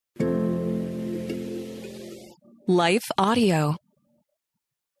Life Audio.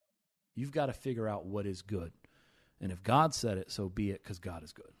 You've got to figure out what is good. And if God said it, so be it, because God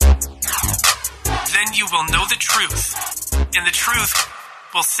is good. Then you will know the truth, and the truth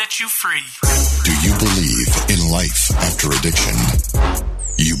will set you free. Do you believe in life after addiction?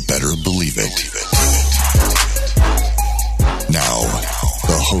 You better believe it. Now,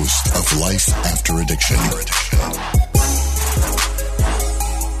 the host of Life After Addiction.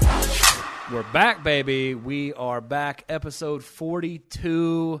 We're back, baby. We are back, episode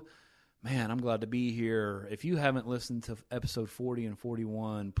 42. Man, I'm glad to be here. If you haven't listened to episode 40 and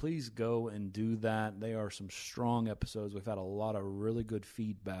 41, please go and do that. They are some strong episodes. We've had a lot of really good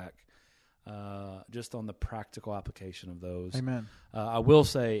feedback just on the practical application of those. Amen. I will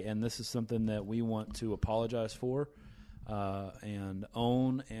say, and this is something that we want to apologize for and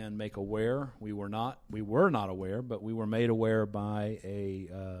own and make aware. We were not aware, but we were made aware by a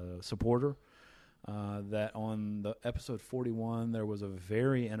supporter that on the episode 41 there was a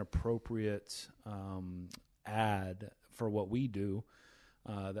very inappropriate ad for what we do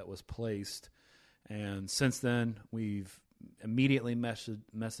that was placed, and since then we've immediately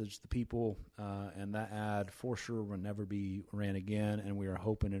messaged the people, and that ad for sure will never be ran again, and we are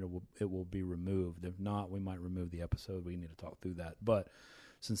hoping it will be removed. If not, we might remove the episode. We need to talk through that, but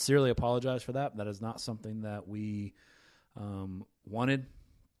sincerely apologize for that. That is not something that we wanted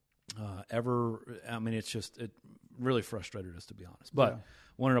ever. I mean, it really frustrated us, to be honest, but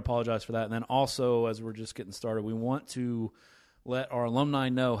wanted to apologize for that. And then also, as we're just getting started, we want to let our alumni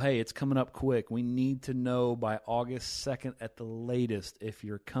know, hey, it's coming up quick. We need to know by August 2nd at the latest if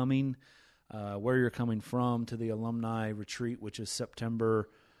you're coming, where you're coming from to the alumni retreat, which is September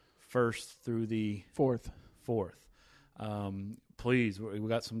 1st through the 4th. Please, we've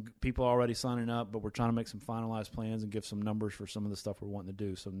got some people already signing up, but we're trying to make some finalized plans and give some numbers for some of the stuff we're wanting to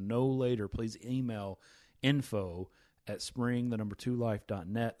do. So no later, please email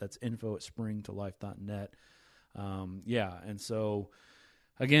info@spring2life.net. That's info@spring2life.net. And so,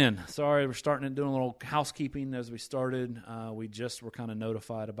 again, sorry, we're starting to do a little housekeeping as we started. We just were kind of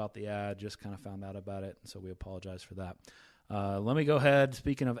notified about the ad, just kind of found out about it, and so we apologize for that. Let me go ahead,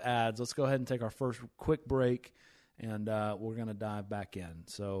 speaking of ads, let's go ahead and take our first quick break, and we're going to dive back in.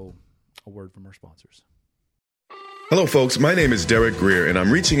 So, a word from our sponsors. Hello, folks. My name is Derek Greer, and I'm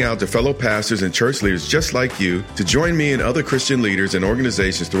reaching out to fellow pastors and church leaders just like you to join me and other Christian leaders and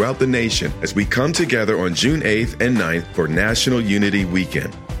organizations throughout the nation as we come together on June 8th and 9th for National Unity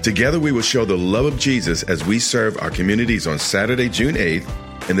Weekend. Together, we will show the love of Jesus as we serve our communities on Saturday, June 8th,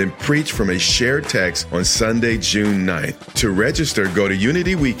 and then preach from a shared text on Sunday, June 9th. To register, go to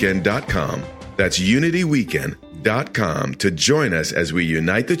unityweekend.com. That's unityweekend.com to join us as we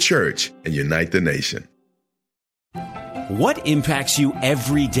unite the church and unite the nation. What impacts you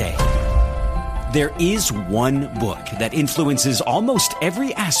every day? There is one book that influences almost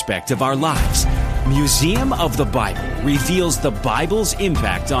every aspect of our lives. Museum of the Bible reveals the Bible's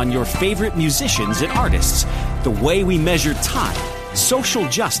impact on your favorite musicians and artists, the way we measure time, social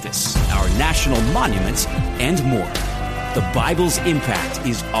justice, our national monuments, and more. The Bible's impact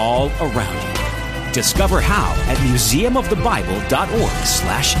is all around you. Discover how at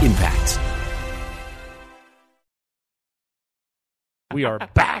museumofthebible.org/impact. We are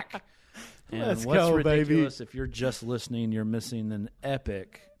back. And Let's what's go, ridiculous, baby. if you're just listening, you're missing an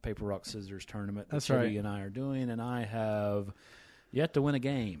epic paper, rock, scissors tournament that That's Chevy right. and I are doing, and I have yet to win a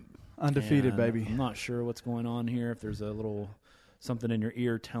game. Undefeated, And baby. I'm not sure what's going on here, if there's a little something in your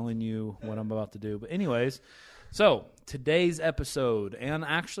ear telling you what I'm about to do. But anyways, so today's episode, and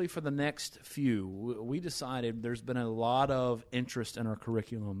actually for the next few, we decided there's been a lot of interest in our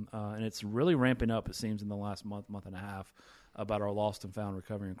curriculum, and it's really ramping up, it seems, in the last month and a half, about our Lost and Found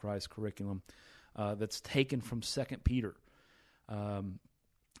Recovery in Christ curriculum that's taken from 2 Peter.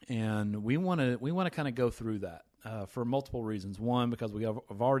 And we want to kind of go through that for multiple reasons. One, because we have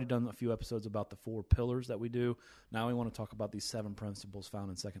already done a few episodes about the 4 pillars that we do. Now we want to talk about these 7 principles found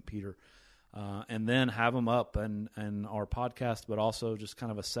in 2 Peter. And then have them up in our podcast, but also just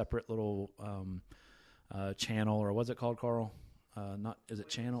kind of a separate little channel, or what's it called, Carl?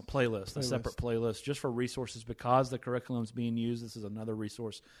 Channel? Playlist. A separate playlist just for resources, because the curriculum's being used. This is another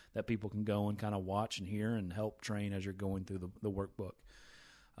resource that people can go and kind of watch and hear and help train as you're going through the workbook.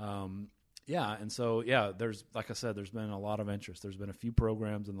 There's, like I said, there's been a lot of interest. There's been a few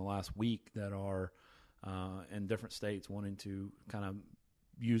programs in the last week that are in different states wanting to kind of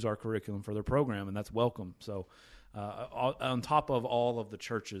use our curriculum for their program, and that's welcome. So on top of all of the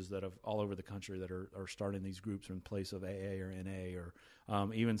churches that have all over the country that are starting these groups in place of AA or NA, or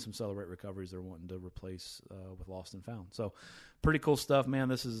even some Celebrate Recoveries they're wanting to replace with Lost and Found. So pretty cool stuff, man.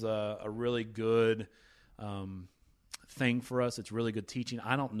 This is a really good thing for us. It's really good teaching.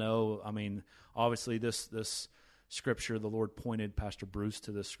 I don't know. I mean, obviously this scripture, the Lord pointed Pastor Bruce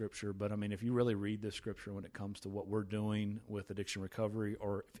to this scripture, but I mean, if you really read this scripture when it comes to what we're doing with addiction recovery,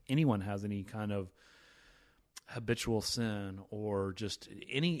 or if anyone has any kind of habitual sin or just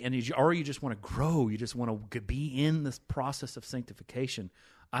or you just want to grow, you just want to be in this process of sanctification,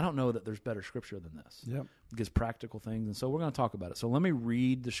 I don't know that there's better scripture than this. Yep. It gives practical things, and so we're going to talk about it. So let me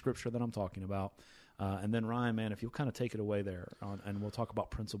read the scripture that I'm talking about, and then Ryan, man, if you'll kind of take it away there, and we'll talk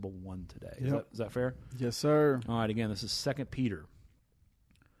about principle 1 today. Yep. Is that fair? Yes, sir. All right, again, this is 2 Peter,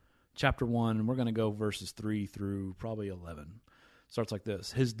 chapter 1, and we're going to go verses 3 through probably 11. Starts like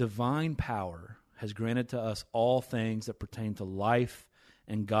this. His divine power has granted to us all things that pertain to life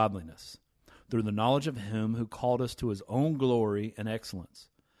and godliness, through the knowledge of him who called us to his own glory and excellence,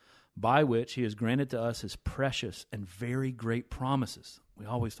 by which he has granted to us his precious and very great promises. We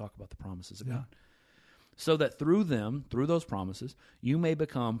always talk about the promises of God. So that through those promises, you may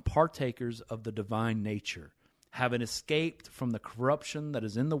become partakers of the divine nature, having escaped from the corruption that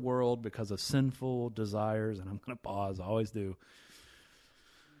is in the world because of sinful desires. And I'm going to pause, I always do.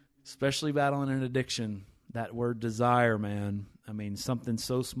 Especially battling an addiction, that word desire, man. I mean, something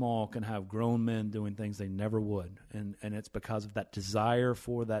so small can have grown men doing things they never would. And it's because of that desire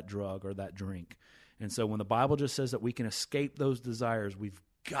for that drug or that drink. And so when the Bible just says that we can escape those desires, we've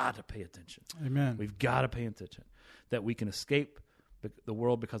got to pay attention. Amen. We've got to pay attention. That we can escape the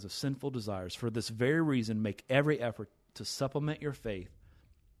world because of sinful desires. For this very reason, make every effort to supplement your faith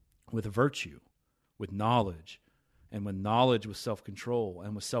with virtue, with knowledge, and with knowledge with self-control,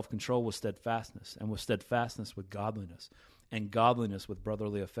 and with self-control with steadfastness, and with steadfastness with godliness, and godliness with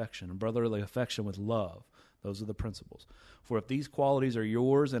brotherly affection, and brotherly affection with love. Those are the principles. For if these qualities are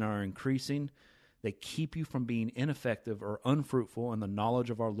yours and are increasing, they keep you from being ineffective or unfruitful in the knowledge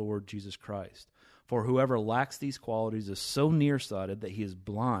of our Lord Jesus Christ. For whoever lacks these qualities is so nearsighted that he is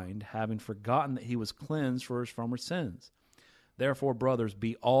blind, having forgotten that he was cleansed for his former sins. Therefore, brothers,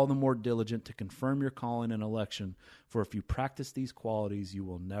 be all the more diligent to confirm your calling and election, for if you practice these qualities, you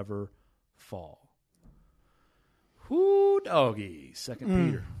will never fall. Whoo, doggy. 2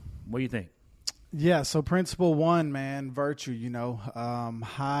 Peter. What do you think? Yeah, so principle 1, man, virtue,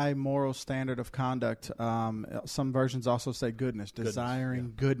 high moral standard of conduct. Some versions also say goodness,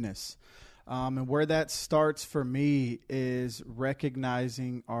 desiring goodness. And where that starts for me is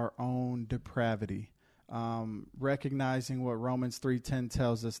recognizing our own depravity. Recognizing what Romans 3:10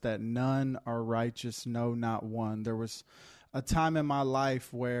 tells us, that none are righteous, no, not one. There was a time in my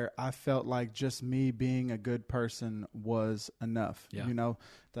life where I felt like just me being a good person was enough. Yeah.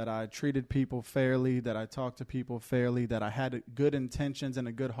 That I treated people fairly, that I talked to people fairly, that I had good intentions and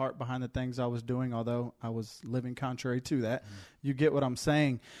a good heart behind the things I was doing, although I was living contrary to that. You get what I'm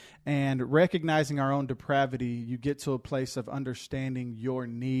saying? And recognizing our own depravity, you get to a place of understanding your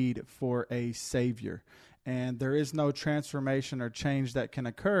need for a Savior. And there is no transformation or change that can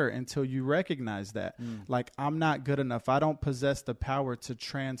occur until you recognize that. Like, I'm not good enough. I don't possess the power to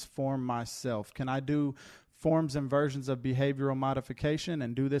transform myself. Can I do forms and versions of behavioral modification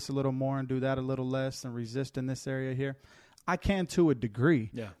and do this a little more and do that a little less and resist in this area here? I can to a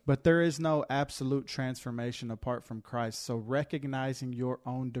degree, but there is no absolute transformation apart from Christ. So recognizing your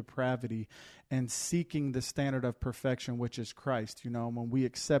own depravity and seeking the standard of perfection, which is Christ. When we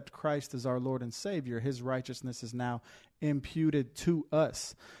accept Christ as our Lord and Savior, his righteousness is now imputed to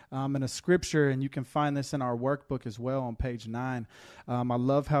us. In a scripture, and you can find this in our workbook as well on page 9. I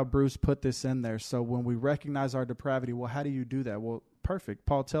love how Bruce put this in there. So when we recognize our depravity, well, how do you do that? Well, perfect.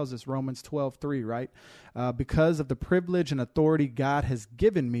 Paul tells us, Romans 12:3, right? Because of the privilege and authority God has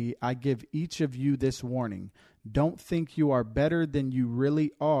given me, I give each of you this warning. Don't think you are better than you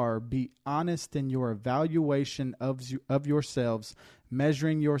really are. Be honest in your evaluation of yourselves,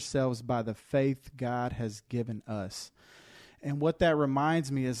 measuring yourselves by the faith God has given us. And what that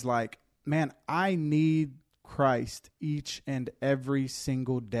reminds me is like, man, I need Christ each and every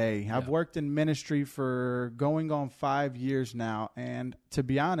single day. I've worked in ministry for going on 5 years now. And to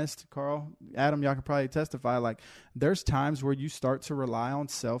be honest, Carl, Adam, y'all can probably testify, like, there's times where you start to rely on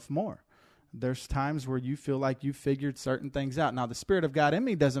self more. There's times where you feel like you figured certain things out. Now, the Spirit of God in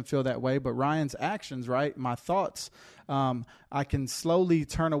me doesn't feel that way, but Ryan's actions, right, my thoughts, I can slowly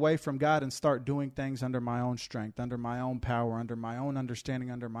turn away from God and start doing things under my own strength, under my own power, under my own understanding,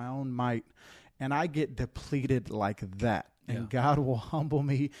 under my own might. And I get depleted like that. and God will humble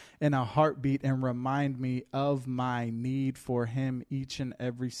me in a heartbeat and remind me of my need for him each and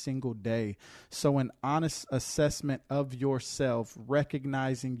every single day. So an honest assessment of yourself,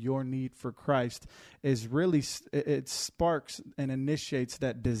 recognizing your need for Christ, is really, it sparks and initiates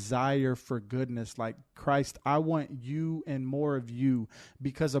that desire for goodness. Like, Christ, I want you and more of you,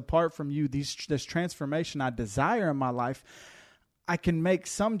 because apart from you, this transformation I desire in my life, I can make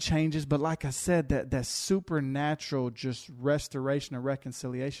some changes, but like I said, that supernatural just restoration and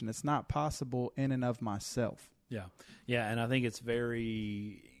reconciliation, it's not possible in and of myself. Yeah. Yeah, and I think it's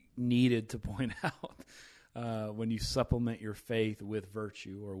very needed to point out when you supplement your faith with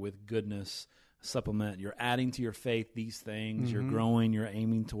virtue or with goodness, you're adding to your faith these things, you're growing, you're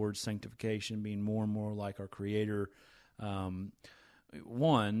aiming towards sanctification, being more and more like our Creator. It's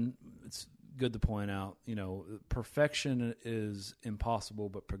good to point out, perfection is impossible,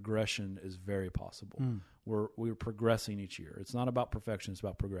 but progression is very possible. We're progressing each year. It's not about perfection, it's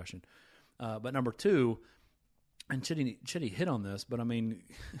about progression. But number two, and Chitty hit on this, but I mean,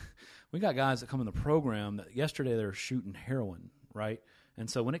 we got guys that come in the program that yesterday they were shooting heroin, right? And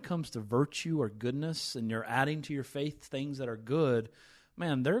so when it comes to virtue or goodness, and you're adding to your faith things that are good,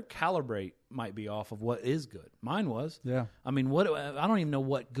 man, their calibrate might be off of what is good. Mine was. Yeah. I mean, I don't even know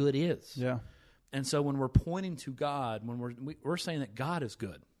what good is. Yeah. And so when we're pointing to God, when we're saying that God is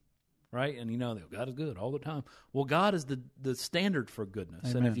good, right? And God is good all the time. Well, God is the standard for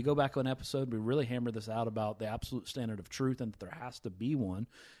goodness. Amen. And if you go back on an episode, we really hammered this out about the absolute standard of truth and that there has to be one.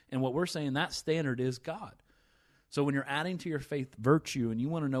 And what we're saying, that standard is God. So when you're adding to your faith virtue and you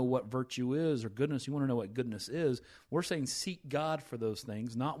want to know what virtue is, or goodness, you want to know what goodness is, we're saying seek God for those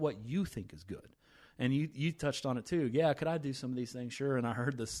things, not what you think is good. And you touched on it too. Yeah, could I do some of these things? Sure. And I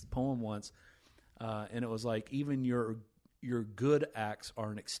heard this poem once, and it was like, even your good acts are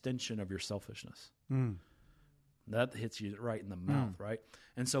an extension of your selfishness. That hits you right in the mouth, right?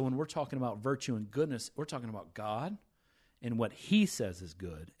 And so when we're talking about virtue and goodness, we're talking about God and what he says is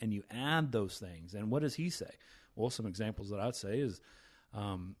good, and you add those things. And what does he say? Well, some examples that I'd say is,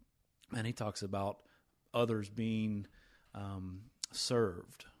 and he talks about others being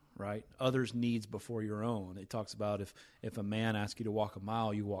served, right? Others' needs before your own. He talks about if a man asks you to walk a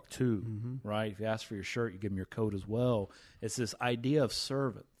mile, you walk two, right? If you ask for your shirt, you give him your coat as well. It's this idea of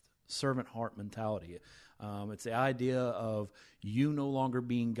servant heart mentality. It's the idea of you no longer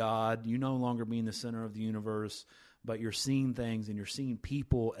being God, you no longer being the center of the universe, but you're seeing things and you're seeing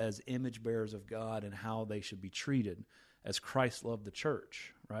people as image bearers of God and how they should be treated as Christ loved the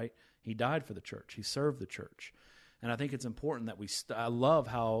church, right? He died for the church. He served the church. And I think it's important that I love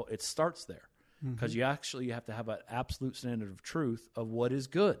how it starts there, because you have to have an absolute standard of truth of what is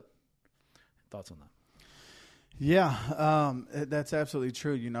good. Thoughts on that? Yeah, that's absolutely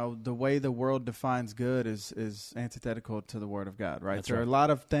true. The way the world defines good is antithetical to the Word of God, right? There are a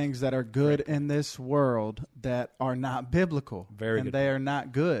lot of things that are good in this world that are not biblical. And they are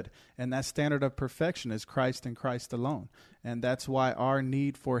not good. And that standard of perfection is Christ and Christ alone. And that's why our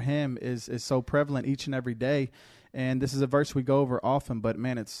need for him is so prevalent each and every day. And this is a verse we go over often, but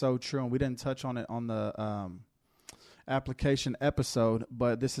man, it's so true. And we didn't touch on it on the application episode,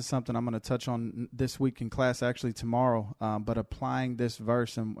 but this is something I'm going to touch on this week in class, actually tomorrow. But applying this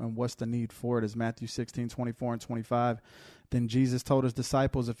verse and what's the need for it is Matthew 16:24-25. Then Jesus told his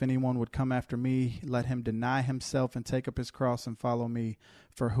disciples, if anyone would come after me, let him deny himself and take up his cross and follow me.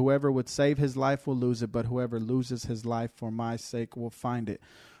 For whoever would save his life will lose it, but whoever loses his life for my sake will find it.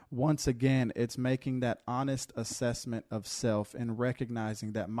 Once again, it's making that honest assessment of self and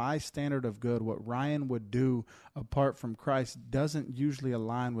recognizing that my standard of good, what Ryan would do apart from Christ, doesn't usually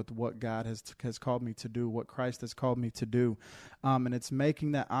align with what God has called me to do, what Christ has called me to do. And it's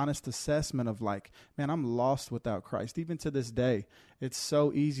making that honest assessment of like, man, I'm lost without Christ. Even to this day, it's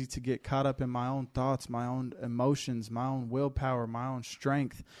so easy to get caught up in my own thoughts, my own emotions, my own willpower, my own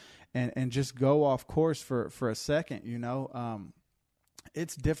strength, and just go off course for a second,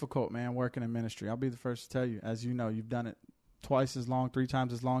 It's difficult, man, working in ministry. I'll be the first to tell you. As you know, you've done it twice as long, 3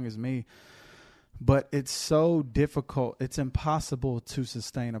 times as long as me. But it's so difficult. It's impossible to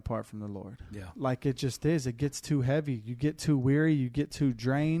sustain apart from the Lord. Yeah. Like it just is. It gets too heavy. You get too weary. You get too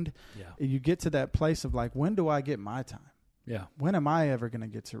drained. Yeah. You get to that place of like, when do I get my time? Yeah. When am I ever going to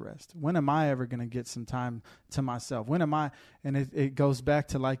get to rest? When am I ever going to get some time to myself? When am I? And it goes back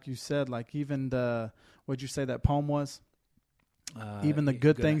to, like you said, like even what'd you say that poem was? Even the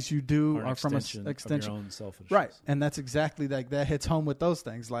good things you do are from an extension of your own selfishness. Right. And that's exactly like that hits home with those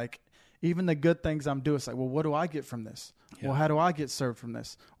things. Like even the good things I'm doing, it's like, well, what do I get from this? Yeah. Well, how do I get served from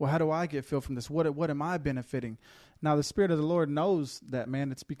this? Well, how do I get filled from this? What am I benefiting? Now, the Spirit of the Lord knows that,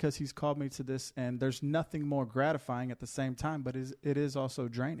 man. It's because He's called me to this, and there's nothing more gratifying at the same time, but it is also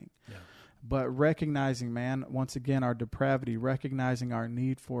draining. Yeah. But recognizing, man, once again, our depravity, recognizing our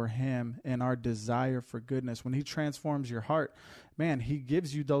need for Him and our desire for goodness. When He transforms your heart, man, He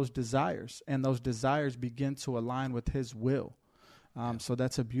gives you those desires, and those desires begin to align with His will. So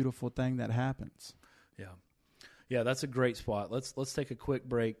that's a beautiful thing that happens. Yeah. Yeah, that's a great spot. Let's take a quick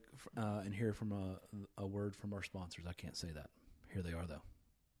break and hear from a word from our sponsors. I can't say that. Here they are, though.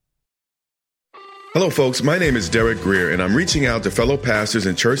 Hello, folks. My name is Derek Greer, and I'm reaching out to fellow pastors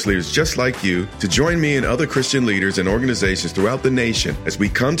and church leaders just like you to join me and other Christian leaders and organizations throughout the nation as we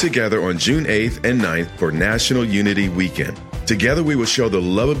come together on June 8th and 9th for National Unity Weekend. Together, we will show the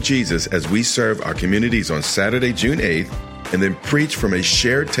love of Jesus as we serve our communities on Saturday, June 8th, and then preach from a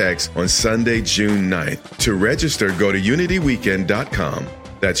shared text on Sunday, June 9th. To register, go to unityweekend.com.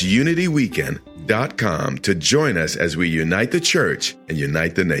 That's unityweekend.com to join us as we unite the church and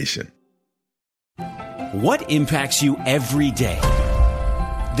unite the nation. What impacts you every day?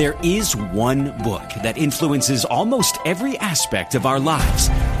 There is one book that influences almost every aspect of our lives.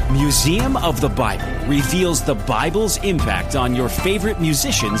 Museum of the Bible reveals the Bible's impact on your favorite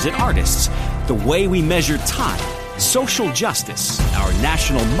musicians and artists, the way we measure time, social justice, our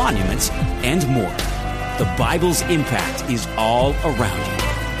national monuments, and more. The Bible's impact is all around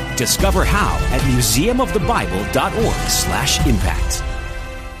you. Discover how at museumofthebible.org/impact.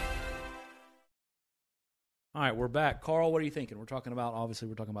 All right, we're back. Carl, what are you thinking? We're talking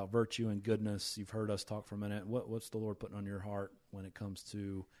about virtue and goodness. You've heard us talk for a minute. What's the Lord putting on your heart when it comes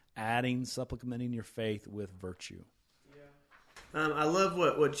to supplementing your faith with virtue? Yeah. I love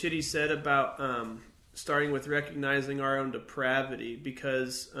what Chitty said about starting with recognizing our own depravity,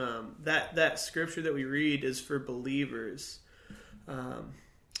 because that scripture that we read is for believers, I'm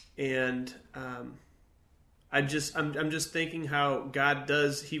just thinking how God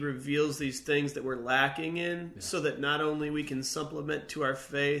He reveals these things that we're lacking in, so that not only we can supplement to our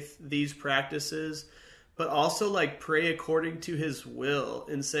faith these practices, but also like pray according to His will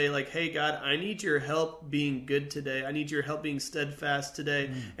and say like, hey God, I need your help being good today. I need your help being steadfast today.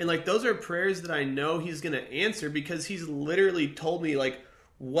 And like those are prayers that I know He's going to answer, because He's literally told me like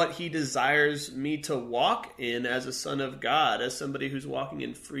what He desires me to walk in as a son of God, as somebody who's walking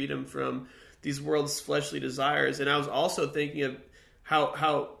in freedom from these world's fleshly desires. And I was also thinking of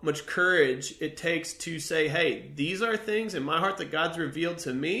how much courage it takes to say, hey, these are things in my heart that God's revealed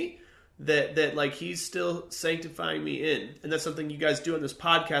to me that like He's still sanctifying me in. And that's something you guys do on this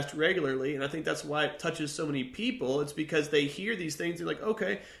podcast regularly. And I think that's why it touches so many people. It's because they hear these things. They're like,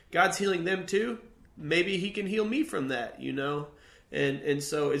 okay, God's healing them too. Maybe He can heal me from that, you know? And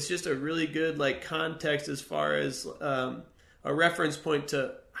so it's just a really good like context as far as a reference point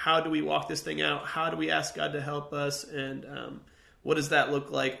to how do we walk this thing out? How do we ask God to help us? And what does that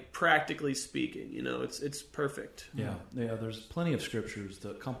look like, practically speaking? You know, it's perfect. Yeah. There's plenty of scriptures,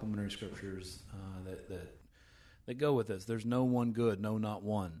 the complementary scriptures that go with this. There's no one good, no, not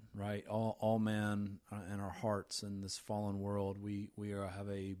one. Right? All man in our hearts in this fallen world, we have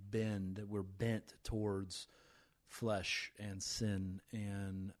a bend. We're bent towards flesh and sin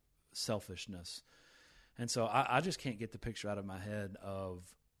and selfishness. And so I just can't get the picture out of my head of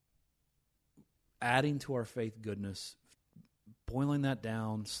adding to our faith goodness, boiling that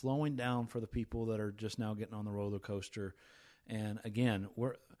down, slowing down for the people that are just now getting on the roller coaster. And again,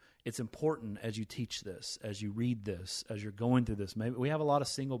 it's important as you teach this, as you read this, as you're going through this. Maybe we have a lot of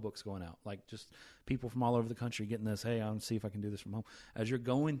single books going out, like just people from all over the country getting this, hey, I'm going to see if I can do this from home. As you're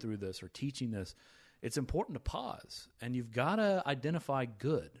going through this or teaching this, it's important to pause, and you've got to identify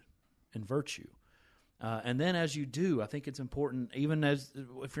good and virtue. And then as you do, I think it's important, even as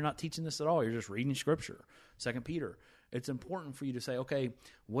if you're not teaching this at all, you're just reading Scripture, 2 Peter. It's important for you to say, okay,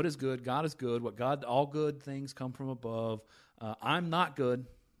 what is good? God is good. All good things come from above. I'm not good,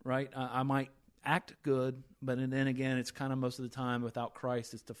 right? I might act good, but then again, it's kind of most of the time without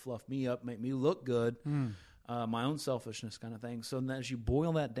Christ, it's to fluff me up, make me look good, my own selfishness kind of thing. So as you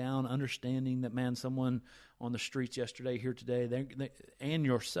boil that down, understanding that, man, someone on the streets yesterday, here today, and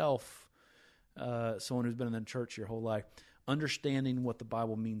yourself, someone who's been in the church your whole life, understanding what the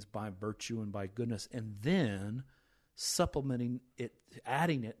Bible means by virtue and by goodness, and then supplementing it,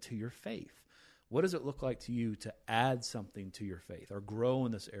 adding it to your faith. What does it look like to you to add something to your faith or grow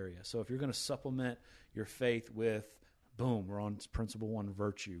in this area? So if you're going to supplement your faith with, boom, we're on principle one,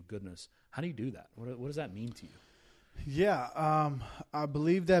 virtue, goodness. How do you do that? What does that mean to you? Yeah, I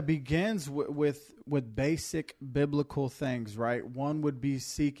believe that begins with basic biblical things, right? One would be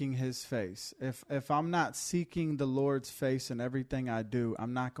seeking His face. If I'm not seeking the Lord's face in everything I do,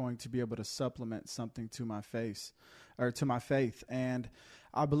 I'm not going to be able to supplement something to my face or to my faith. And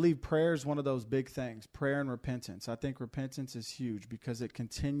I believe prayer is one of those big things, prayer and repentance. I think repentance is huge because it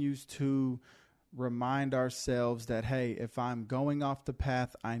continues to remind ourselves that, hey, if I'm going off the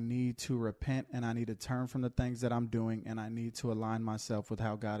path, I need to repent and I need to turn from the things that I'm doing and I need to align myself with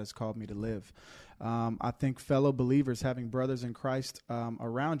how God has called me to live. I think fellow believers, having brothers in Christ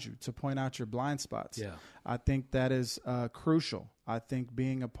around you to point out your blind spots. Yeah. I think that is crucial. I think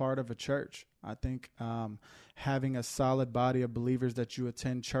being a part of a church, I think having a solid body of believers that you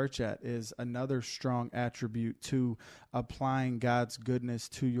attend church at is another strong attribute to applying God's goodness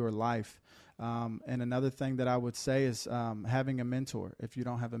to your life. And another thing that I would say is having a mentor. If you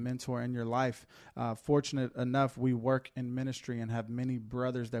don't have a mentor in your life, fortunate enough, we work in ministry and have many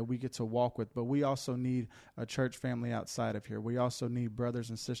brothers that we get to walk with. But we also need a church family outside of here. We also need brothers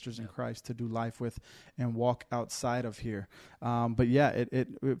and sisters in Christ to do life with and walk outside of here. But yeah, it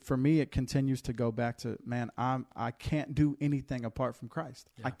for me, it continues to go back to, man, I can't do anything apart from Christ.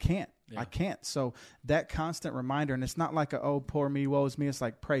 Yeah. I can't. Yeah. I can't. So that constant reminder, and it's not like oh, poor me, woe is me. It's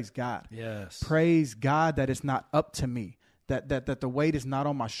like, praise God. Yes. Praise God that it's not up to me, that the weight is not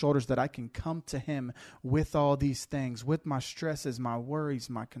on my shoulders, that I can come to Him with all these things, with my stresses, my worries,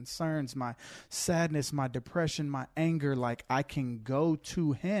 my concerns, my sadness, my depression, my anger. Like, I can go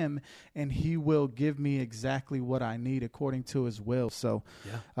to Him and He will give me exactly what I need according to His will. So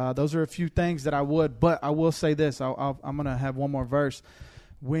those are a few things that I would, but I will say this. I'm going to have one more verse.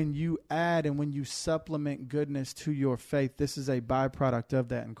 When you add and when you supplement goodness to your faith, this is a byproduct of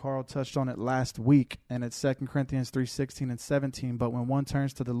that. And Carl touched on it last week, and it's 2 Corinthians 3:16 and 17. But when one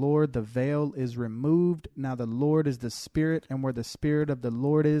turns to the Lord, the veil is removed. Now the Lord is the Spirit, and where the Spirit of the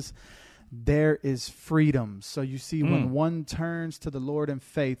Lord is, there is freedom. So you see, when one turns to the Lord in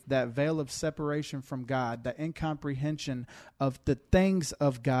faith, that veil of separation from God, the incomprehension of the things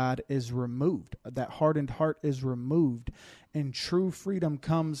of God is removed. That hardened heart is removed. And true freedom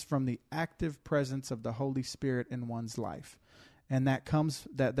comes from the active presence of the Holy Spirit in one's life. And that comes,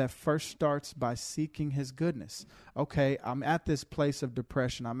 that first starts by seeking His goodness. Okay, I'm at this place of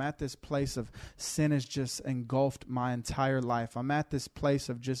depression. I'm at this place of sin has just engulfed my entire life. I'm at this place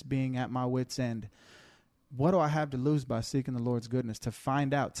of just being at my wit's end. What do I have to lose by seeking the Lord's goodness? To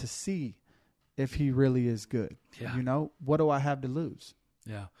find out, to see if He really is good. Yeah. You know, what do I have to lose?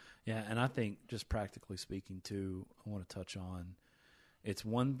 Yeah. Yeah, and I think just practically speaking too, I want to touch on, it's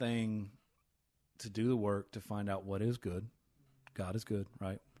one thing to do the work to find out what is good. God is good,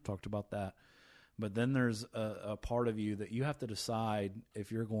 right? We talked about that. But then there's a part of you that you have to decide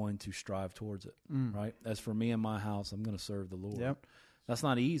if you're going to strive towards it, right? As for me and my house, I'm going to serve the Lord. Yep. That's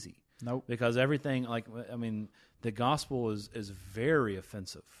not easy. Nope. Because everything, the gospel is very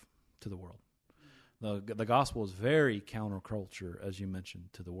offensive to the world. The gospel is very counterculture, as you mentioned,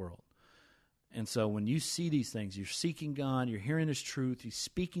 to the world. And so when you see these things, you're seeking God, you're hearing His truth, He's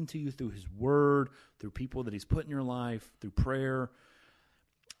speaking to you through His word, through people that He's put in your life, through prayer,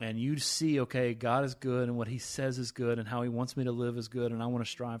 and you see, okay, God is good and what He says is good and how He wants me to live is good and I want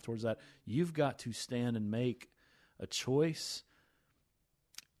to strive towards that. You've got to stand and make a choice,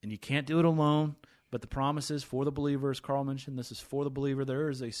 and you can't do it alone, but the promise is for the believer, as Carl mentioned, this is for the believer. There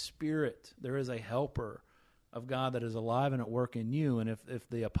is a Spirit, there is a helper of God that is alive and at work in you. And if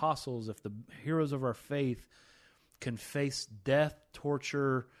the apostles, if the heroes of our faith can face death,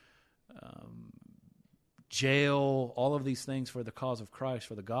 torture, jail, all of these things for the cause of Christ,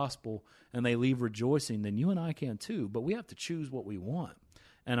 for the gospel, and they leave rejoicing, then you and I can too. But we have to choose what we want.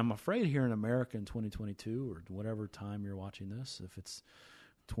 And I'm afraid here in America in 2022 or whatever time you're watching this, if it's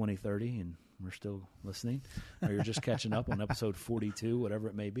 2030 and we're still listening, or you're just catching up on episode 42, whatever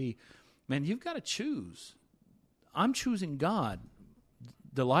it may be, man, you've got to choose. I'm choosing God.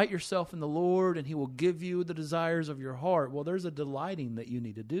 Delight yourself in the Lord, and He will give you the desires of your heart. Well, there's a delighting that you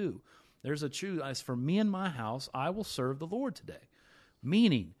need to do. There's a choose. As for me and my house, I will serve the Lord today.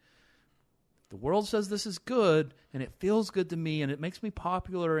 Meaning, the world says this is good, and it feels good to me, and it makes me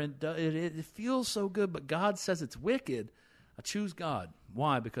popular, and it feels so good, but God says it's wicked. I choose God.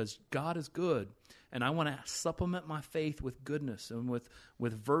 Why? Because God is good, and I want to supplement my faith with goodness and with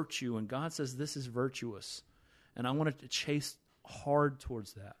virtue, and God says this is virtuous. And I wanted to chase hard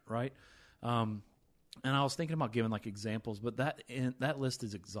towards that, right? And I was thinking about giving like examples, but that list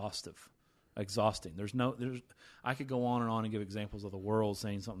is exhausting. I could go on and give examples of the world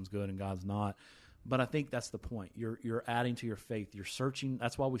saying something's good and God's not. But I think that's the point. You're adding to your faith. You're searching.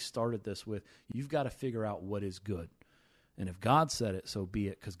 That's why we started this with, you've got to figure out what is good. And if God said it, so be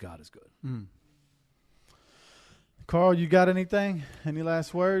it, because God is good. Carl, you got anything? Any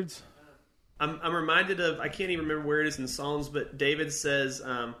last words? I'm reminded of, I can't even remember where it is in Psalms, but David says,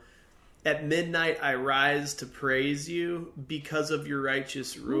 at midnight I rise to praise you because of your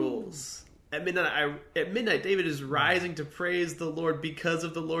righteous rules. At midnight, David is rising to praise the Lord because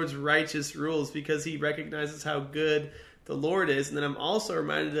of the Lord's righteous rules, because he recognizes how good the Lord is. And then I'm also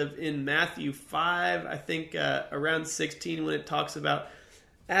reminded of in Matthew 5, I think around 16, when it talks about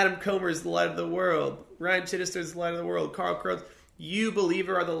Adam Comer is the light of the world, Ryan Chittister is the light of the world, Carl Crows, you,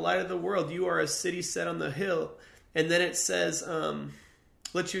 believer, are the light of the world. You are a city set on the hill. And then it says,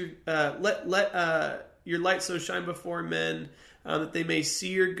 let your light so shine before men that they may see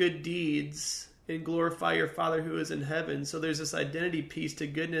your good deeds and glorify your Father who is in heaven. So there's this identity piece to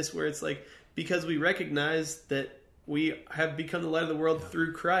goodness where it's like, because we recognize that we have become the light of the world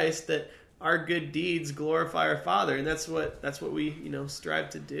through Christ, that our good deeds glorify our Father. And that's what we, strive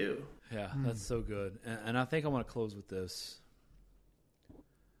to do. Yeah, that's so good. And I think I want to close with this.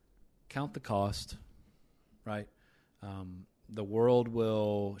 Count the cost, right? The world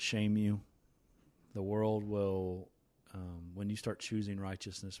will shame you. The world will, when you start choosing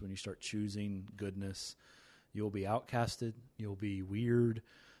righteousness, when you start choosing goodness, you'll be outcasted. You'll be weird.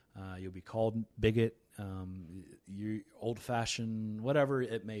 You'll be called bigot. You're old-fashioned, whatever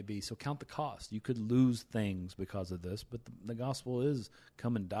it may be. So count the cost. You could lose things because of this, but the gospel is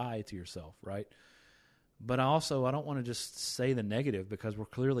come and die to yourself, right? But I don't want to just say the negative, because we're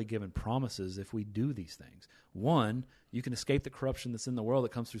clearly given promises if we do these things. One, you can escape the corruption that's in the world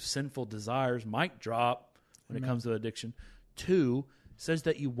that comes through sinful desires. Mic drop when it comes to addiction. Two, says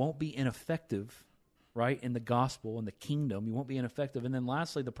that you won't be ineffective, right, in the gospel, in the kingdom. You won't be ineffective. And then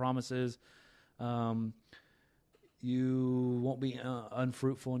lastly, the promise is you won't be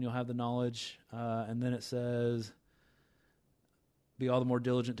unfruitful and you'll have the knowledge. And then it says, be all the more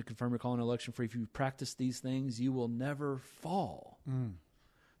diligent to confirm your calling and election, for if you practice these things, you will never fall.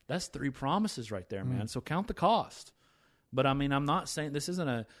 That's 3 promises right there, man. So count the cost. But I'm not saying this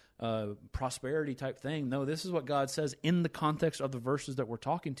isn't a prosperity type thing. No, this is what God says in the context of the verses that we're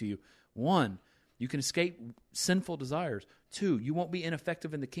talking to you. 1, you can escape sinful desires. 2, you won't be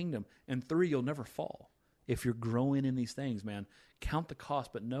ineffective in the kingdom. And 3, you'll never fall. If you're growing in these things, man, count the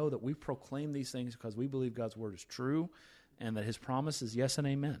cost, but know that we proclaim these things because we believe God's word is true and that his promise is yes and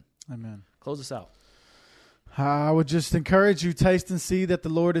amen. Amen. Close us out. I would just encourage you, taste and see that the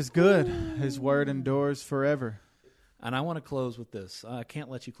Lord is good. His word endures forever. And I want to close with this. I can't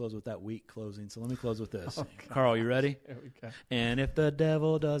let you close with that weak closing, so let me close with this. Carl, you ready? There we go. And if the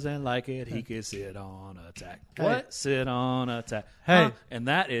devil doesn't like it, he can sit on attack. Hey. What? Sit on attack. Hey. Huh? And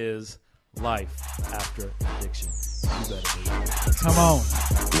that is life after addiction. You better believe it. Come on.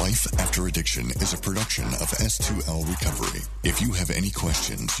 Life After Addiction is a production of S2L Recovery. If you have any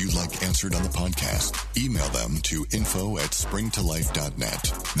questions you'd like answered on the podcast, email them to info@springtolife.net.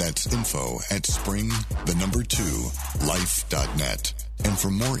 That's info@spring2life.net. And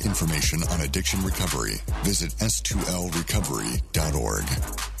for more information on addiction recovery, visit s2lrecovery.org.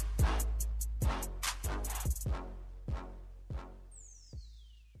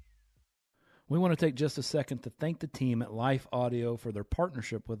 We want to take just a second to thank the team at Life Audio for their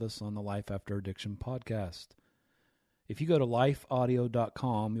partnership with us on the Life After Addiction podcast. If you go to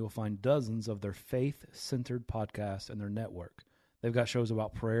lifeaudio.com, you'll find dozens of their faith-centered podcasts and their network. They've got shows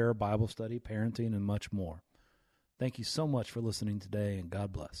about prayer, Bible study, parenting, and much more. Thank you so much for listening today, and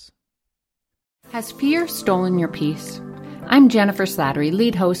God bless. Has fear stolen your peace? I'm Jennifer Slattery,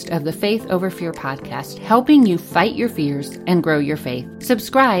 lead host of the Faith Over Fear podcast, helping you fight your fears and grow your faith.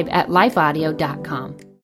 Subscribe at lifeaudio.com.